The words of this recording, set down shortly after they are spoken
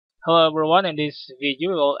Hello everyone, in this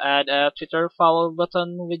video we'll add a Twitter follow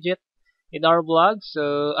button widget in our blog.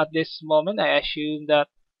 So at this moment I assume that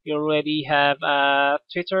you already have a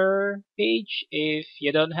Twitter page. If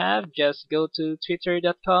you don't have, just go to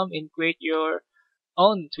twitter.com and create your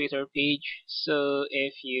own Twitter page. So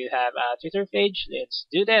if you have a Twitter page, let's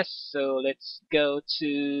do this. So let's go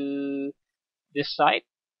to this site,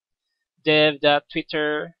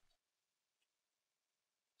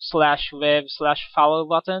 dev.twitter/web/follow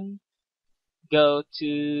button. Go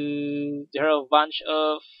to there are a bunch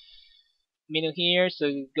of menu here,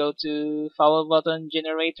 so go to follow button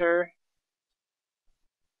generator.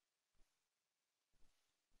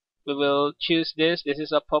 We will choose this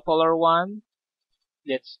is a popular one.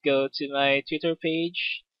 Let's go to my Twitter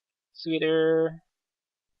page,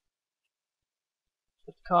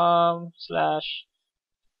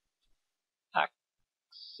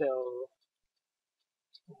 twitter.com/Axel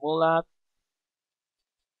Mulat.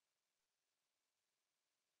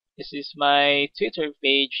 This is my Twitter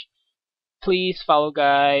page. Please follow,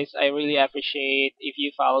 guys. I really appreciate if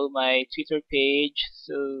you follow my Twitter page.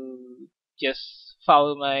 So just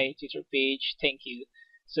follow my Twitter page. Thank you.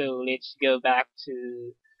 So let's go back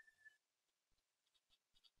to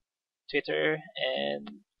Twitter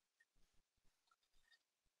and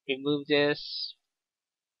remove this.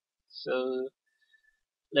 So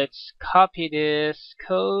let's copy this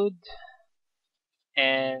code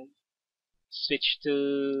and switch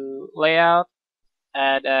to layout.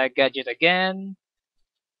 Add a gadget again,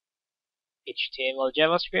 HTML,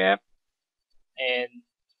 JavaScript, and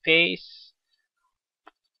paste.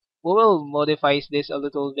 We will modify this a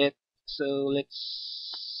little bit, so let's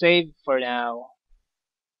save for now,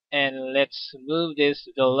 and let's move this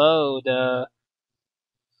below the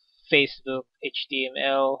Facebook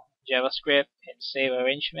HTML, JavaScript, and save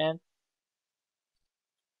arrangement,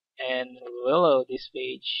 and reload this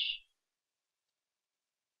page.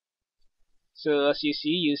 So as you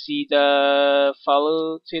see the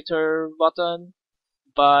follow Twitter button,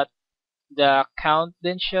 but the account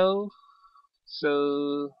didn't show.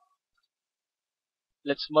 So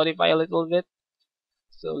let's modify a little bit.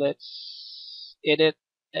 So let's edit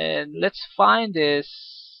and let's find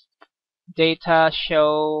this data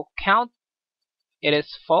show count. It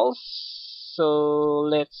is false, so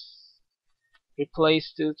let's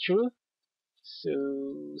replace to true.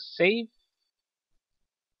 So save.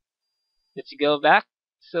 Let's go back.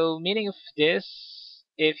 So meaning of this,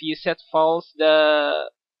 if you set false, the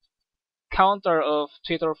counter of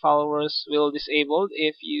Twitter followers will disable.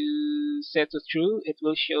 If you set to true, it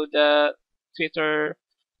will show the Twitter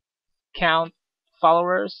count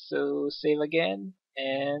followers. So save again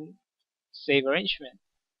and save arrangement.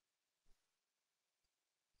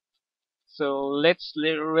 So let's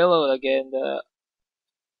reload again the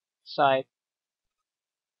site.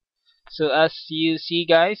 So as you see,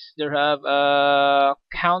 guys, there have a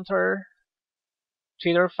counter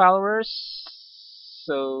Twitter followers.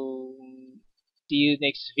 So see you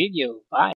next video. Bye.